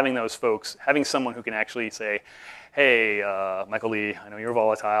 So having those folks, having someone who can actually say, hey, Michael Lee, I know you're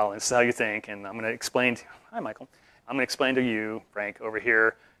volatile, and this is how you think, and I'm going to explain to you, hi, Michael. I'm going to explain to you, Frank, over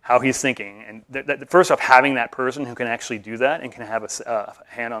here, how he's thinking. And first off, having that person who can actually do that and can have a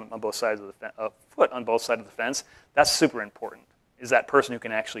hand on both sides of the foot on both sides of the fence, that's super important, is that person who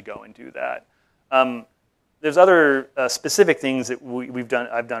can actually go and do that. There's other specific things that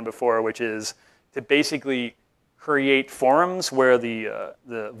I've done before, which is to basically create forums where the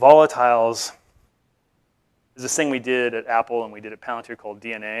volatiles. There's this thing we did at Apple and we did at Palantir called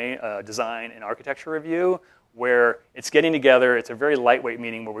DNA, Design and Architecture Review, where it's getting together. It's a very lightweight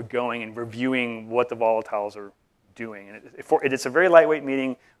meeting where we're going and reviewing what the volatiles are doing. And it's a very lightweight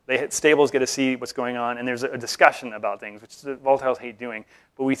meeting. Stables get to see what's going on, and there's a discussion about things, which the volatiles hate doing.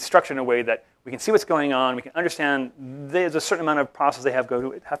 But we structure in a way that we can see what's going on. We can understand there's a certain amount of process they have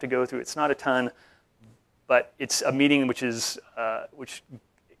to go through. It's not a ton, but it's a meeting which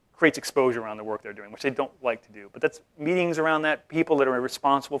creates exposure around the work they're doing, which they don't like to do. But that's meetings around that, people that are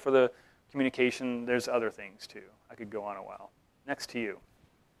responsible for the communication. There's other things too. I could go on a while. Next to you.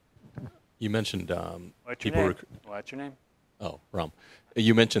 You mentioned What's your name? What's your name? Oh, Ram.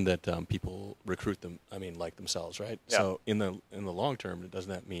 You mentioned that people recruit them. Like themselves, right? Yeah. So in the long term,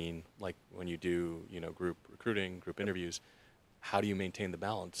 doesn't that mean like when you do group recruiting, group interviews, how do you maintain the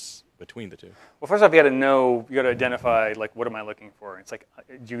balance between the two? Well, first off, you got to identify like what am I looking for. It's like, are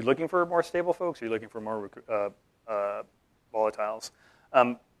you looking for more stable folks? Or are you looking for more volatiles?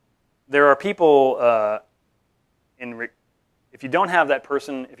 there are people if you don't have that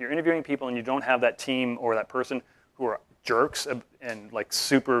person, if you're interviewing people and you don't have that team or that person who are jerks and like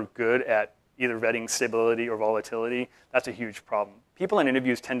super good at either vetting stability or volatility, that's a huge problem. People in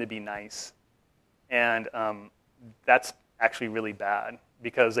interviews tend to be nice, and that's actually really bad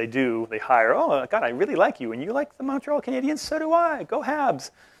because they hire, oh God, I really like you, and you like the Montreal Canadiens, so do I, go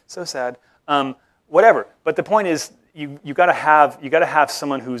Habs. So sad. Whatever, but the point is you got to have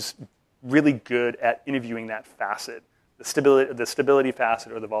someone who's really good at interviewing that facet. The stability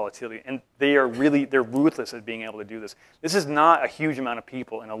facet or the volatility, and they're ruthless at being able to do this. This is not a huge amount of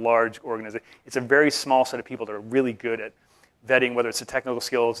people in a large organization. It's a very small set of people that are really good at vetting, whether it's the technical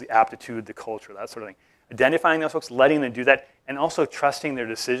skills, the aptitude, the culture, that sort of thing. Identifying those folks, letting them do that, and also trusting their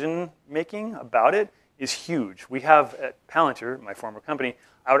decision making about it is huge. We have at Palantir, my former company,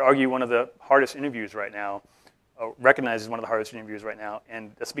 I would argue one of the hardest interviews right now, recognized as one of the hardest interviews right now,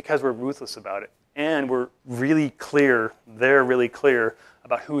 and that's because we're ruthless about it. And we're really clear, they're really clear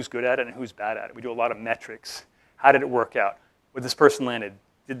about who's good at it and who's bad at it. We do a lot of metrics. How did it work out? When this person landed,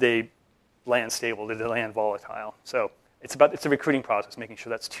 did they land stable? Did they land volatile? So it's a recruiting process, making sure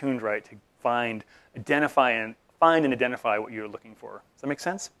that's tuned right to find and identify what you're looking for. Does that make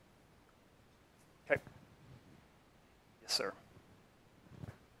sense? Okay. Yes, sir.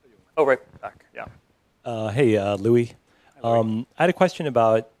 Oh, right back, yeah. Hey, Louis. I had a question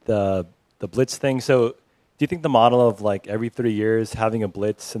about the blitz thing. So do you think the model of like every 3 years having a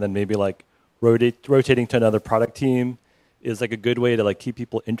blitz and then maybe like rotating to another product team is like a good way to like keep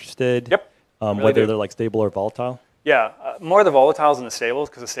people interested? Yep. Whether they're like stable or volatile? Yeah, more the volatiles than the stables,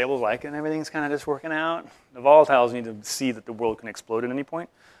 because the stables like it and everything's kind of just working out. The volatiles need to see that the world can explode at any point.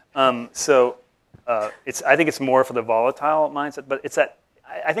 I think it's more for the volatile mindset, but it's that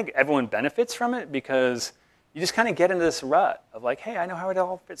I think everyone benefits from it because you just kind of get into this rut of like, hey, I know how it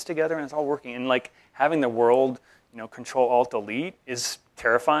all fits together and it's all working. And like having the world, control alt delete is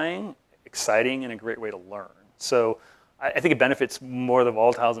terrifying, exciting, and a great way to learn. So I think it benefits more the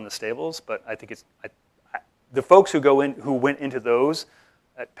volatiles than the stables, but I think the folks who went into those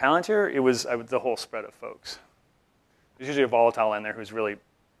at Palantir, it was the whole spread of folks. There's usually a volatile in there who's really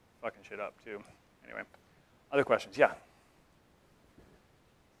fucking shit up too. Anyway, other questions? Yeah.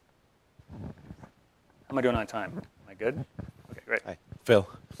 How am I doing on time? Am I good? Okay, great. Hi, Phil.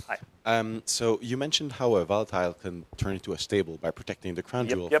 Hi. So you mentioned how a volatile can turn into a stable by protecting the crown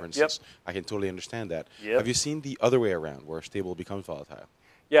jewel, for instance. I can totally understand that. Yep. Have you seen the other way around, where a stable becomes volatile?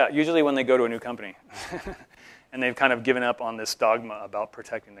 Yeah, usually when they go to a new company. And they've kind of given up on this dogma about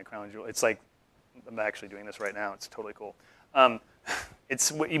protecting the crown jewel. It's like, I'm actually doing this right now. It's totally cool.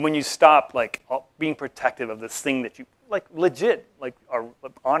 It's when you stop like being protective of this thing that you, like legit, like are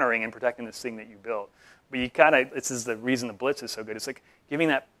honoring and protecting this thing that you built. But you this is the reason the blitz is so good. It's like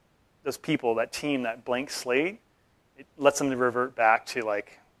giving those people, that team, that blank slate. It lets them revert back to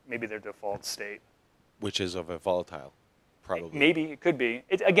like maybe their default state. Which is of a volatile, probably. Maybe, it could be.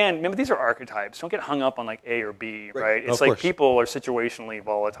 Again, remember these are archetypes. Don't get hung up on like A or B, right? It's of like course. People are situationally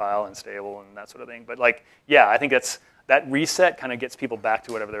volatile and stable and that sort of thing. But like, yeah, I think that reset kind of gets people back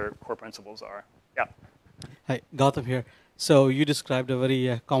to whatever their core principles are. Yeah. Hi, Gautam here. So you described a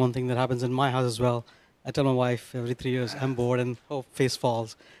very common thing that happens in my house as well. I tell my wife every 3 years, I'm bored and face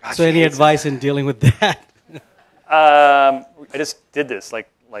falls. Gosh, so any advice in dealing with that? I just did this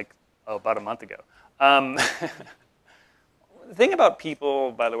about a month ago. The thing about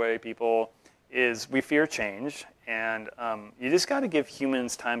people, by the way, is we fear change, and you just got to give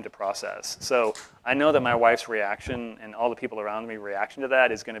humans time to process. So I know that my wife's reaction and all the people around me reaction to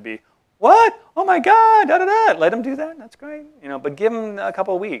that is going to be, what? Oh my God, da da da. Let them do that. That's great. But give them a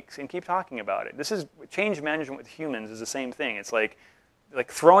couple of weeks and keep talking about it. This is change management with humans is the same thing. It's like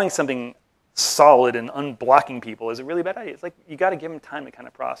throwing something solid and unblocking people is a really bad idea. It's like you got to give them time to kind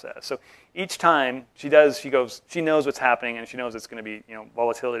of process. So each time she knows what's happening and she knows it's going to be,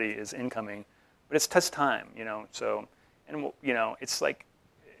 volatility is incoming, but it's just time, So, and it's like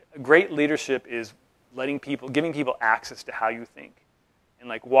great leadership is giving people access to how you think. And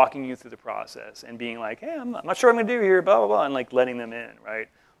like walking you through the process and being like, hey, I'm not sure what I'm going to do here, blah, blah, blah, and like letting them in, right?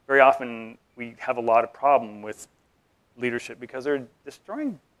 Very often we have a lot of problem with leadership because they're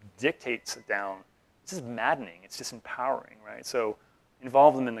destroying dictates down. This is maddening. It's disempowering, right? So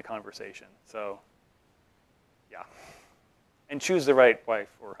involve them in the conversation. So, yeah. And choose the right wife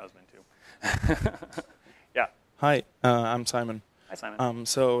or husband, too. Yeah. Hi, I'm Simon. Hi, Simon.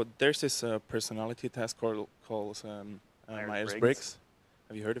 So there's this personality test called Myers-Briggs.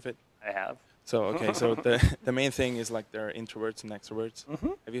 Have you heard of it? I have. So okay, so the main thing is like there are introverts and extroverts.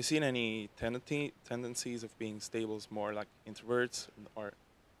 Mm-hmm. Have you seen any tendencies of being stables more like introverts or?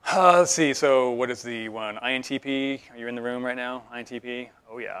 Let's see. So what is the one? INTP. Are you in the room right now? INTP.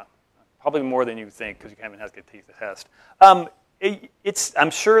 Oh yeah, probably more than you think because you haven't had to take the test. I'm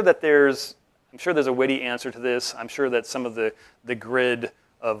sure there's a witty answer to this. I'm sure that some of the grid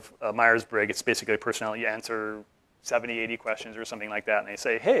of Myers-Briggs, it's basically a personality. You answer 70, 80 questions or something like that, and they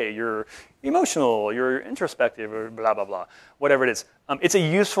say, hey, you're emotional, you're introspective, or blah, blah, blah, whatever it is. It's a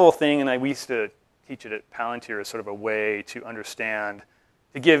useful thing, and we used to teach it at Palantir as sort of a way to understand,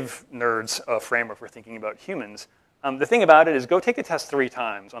 to give nerds a framework for thinking about humans. The thing about it is go take the test 3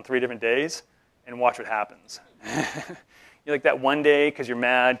 times on 3 different days and watch what happens. You're like that one day because you're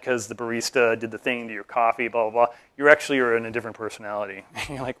mad because the barista did the thing to your coffee, blah, blah, blah. You're in a different personality.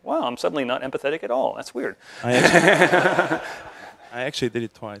 You're like, wow, I'm suddenly not empathetic at all. That's weird. I actually did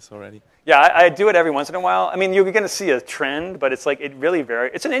it twice already. Yeah, I do it every once in a while. I mean, you're going to see a trend, but it's like it really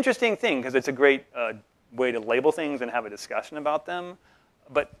varies. It's an interesting thing because it's a great way to label things and have a discussion about them.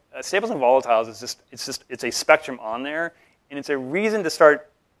 But stables and volatiles is it's a spectrum on there, and it's a reason to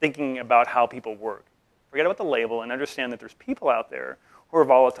start thinking about how people work. Forget about the label and understand that there's people out there who are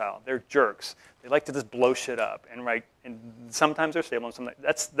volatile. They're jerks. They like to just blow shit up. And sometimes they're stable and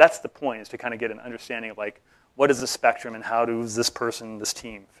sometimes that's the point, is to kind of get an understanding of like what is the spectrum and how does this person, this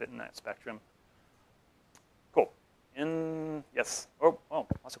team fit in that spectrum. Cool. Yes. Oh,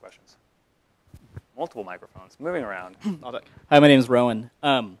 lots of questions. Multiple microphones moving around. Hi, my name is Rowan.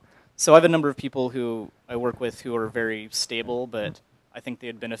 So I have a number of people who I work with who are very stable, but I think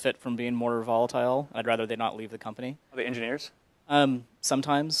they'd benefit from being more volatile. I'd rather they not leave the company. Are they engineers?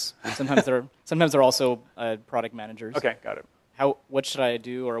 Sometimes they're also product managers. Okay, got it. What should I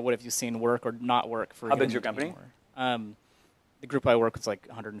do, or what have you seen work or not work for? How big's your company? The group I work with is like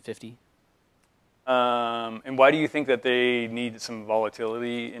 150. And why do you think that they need some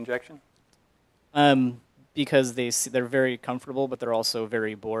volatility injection? Because they're very comfortable, but they're also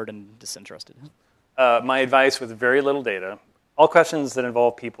very bored and disinterested. My advice with very little data. All questions that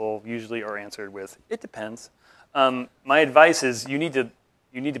involve people usually are answered with, it depends. My advice is you need to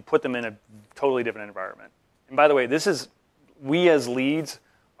put them in a totally different environment. And by the way, we as leads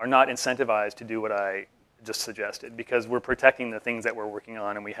are not incentivized to do what I just suggested because we're protecting the things that we're working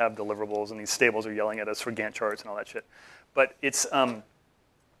on and we have deliverables and these stables are yelling at us for Gantt charts and all that shit. But it's, and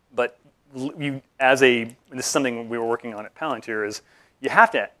this is something we were working on at Palantir, is you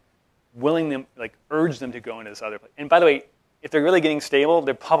have to urge them to go into this other place. And by the way, if they're really getting stable,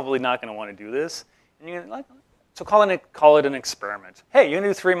 they're probably not going to want to do this. And you're gonna so call it an experiment. Hey, you're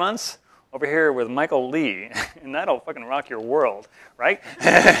going to do 3 months over here with Michael Lee, and that'll fucking rock your world, right?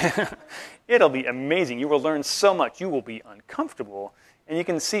 It'll be amazing. You will learn so much. You will be uncomfortable, and they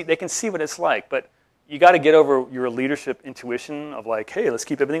can see what it's like. But you got to get over your leadership intuition of like, hey, let's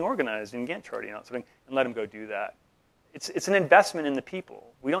keep everything organized in Gantt chart, and let them go do that. It's an investment in the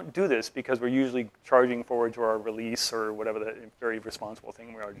people. We don't do this because we're usually charging forward to our release or whatever the very responsible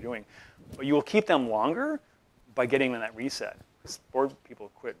thing we are doing. But you will keep them longer by getting them that reset. Bored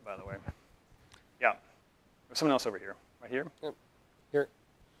people quit, by the way. Yeah. There's someone else over here. Right here? Yep. Here.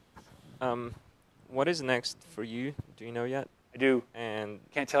 What is next for you? Do you know yet? I do. And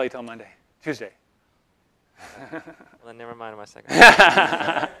can't tell you till Monday. Tuesday. Well, then never mind my second.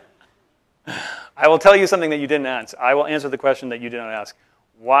 I will tell you something that you didn't answer. I will answer the question that you did not ask.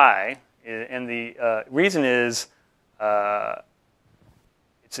 Why? And the reason is I'm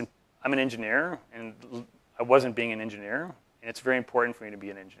an engineer, and I wasn't being an engineer, and it's very important for me to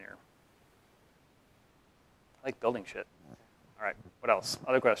be an engineer. I like building shit. All right, what else?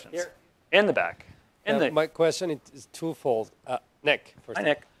 Other questions? Here. In the back. My question is twofold. Nick, first. Hi,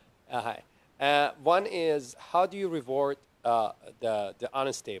 Nick. Hi. One is, how do you reward the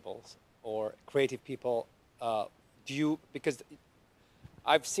unstables or creative people? Because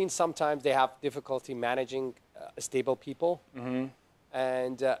I've seen sometimes they have difficulty managing stable people,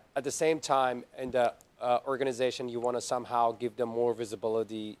 and at the same time, in the organization, you want to somehow give them more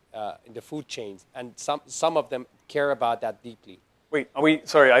visibility in the food chains, and some of them care about that deeply. Wait,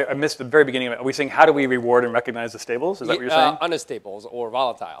 sorry, I missed the very beginning of it. Are we saying how do we reward and recognize the stables? Is that what you're saying? Unstables or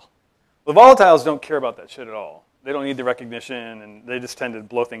volatile. The volatiles don't care about that shit at all. They don't need the recognition, and they just tend to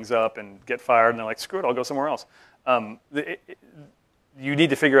blow things up and get fired, and they're like, screw it, I'll go somewhere else. You need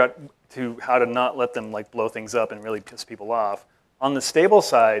to figure out how to not let them blow things up and really piss people off. On the stable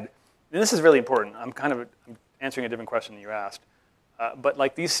side, and this is really important. I'm answering a different question than you asked.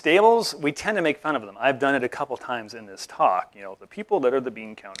 But these stables, we tend to make fun of them. I've done it a couple times in this talk. The people that are the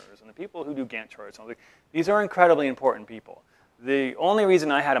bean counters and the people who do Gantt charts. These are incredibly important people. The only reason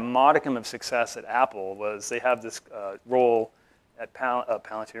I had a modicum of success at Apple was they have this role at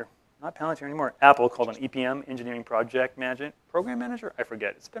Palantir. not Palantir anymore, Apple called an EPM, Engineering Project Management, Program Manager? I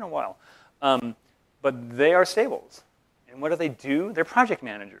forget. It's been a while. But they are stables. And what do they do? They're project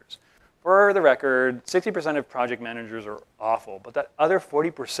managers. For the record, 60% of project managers are awful, but that other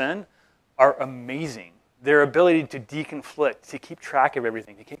 40% are amazing. Their ability to deconflict, to keep track of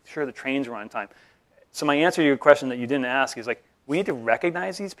everything, to keep sure the trains are on time. So my answer to your question that you didn't ask is like, we need to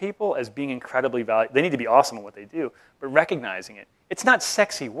recognize these people as being incredibly valuable. They need to be awesome at what they do, but recognizing it. It's not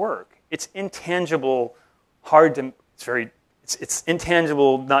sexy work. It's intangible, hard to, it's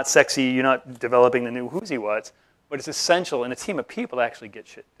intangible, not sexy. You're not developing the new who's what's, but it's essential in a team of people to actually get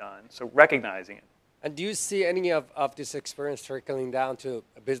shit done. So recognizing it. And do you see any of this experience trickling down to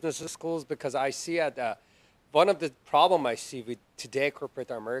business schools? Because I see one of the problem I see with today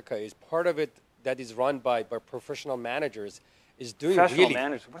corporate America is part of it that is run by professional managers is doing professional really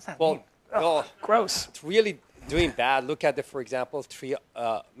managers. What does that well. mean? Oh, gross. It's really doing bad. Look at for example, 3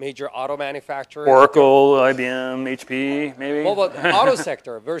 major auto manufacturers. Oracle, IBM, HP, maybe. Well, but auto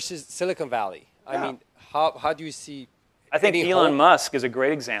sector versus Silicon Valley. I mean, how do you see? I think Elon Musk is a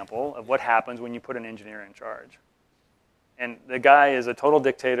great example of what happens when you put an engineer in charge. And the guy is a total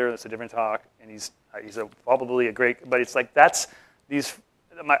dictator. That's a different talk. And he's probably a great. But it's like that's these.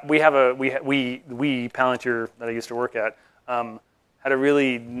 We Palantir that I used to work at had a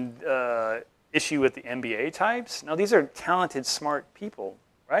really issue with the MBA types. Now these are talented, smart people,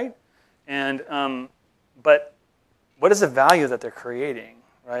 right? And but what is the value that they're creating,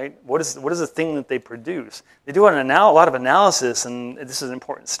 right? What is the thing that they produce? They do a lot of analysis, and this is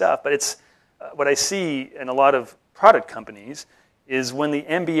important stuff. But it's what I see in a lot of product companies is when the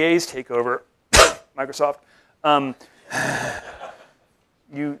MBAs take over Microsoft.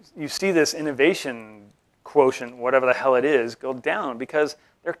 You see this innovation quotient, whatever the hell it is, go down because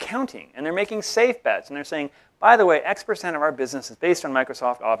they're counting and they're making safe bets and they're saying, by the way, X% of our business is based on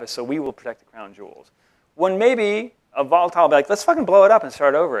Microsoft Office, so we will protect the crown jewels. When maybe a volatile will be like, let's fucking blow it up and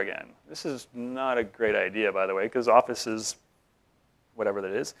start over again. This is not a great idea, by the way, because Office is whatever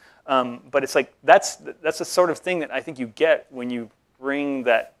that is. But it's like that's the sort of thing that I think you get when you bring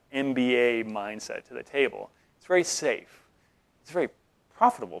that MBA mindset to the table. It's very safe. It's very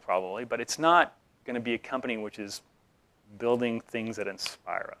profitable probably, but it's not going to be a company which is building things that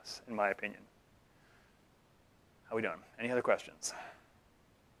inspire us, in my opinion. How we doing? Any other questions?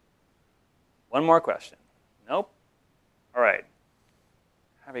 One more question. Nope? All right.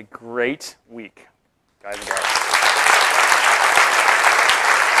 Have a great week, guys and gals.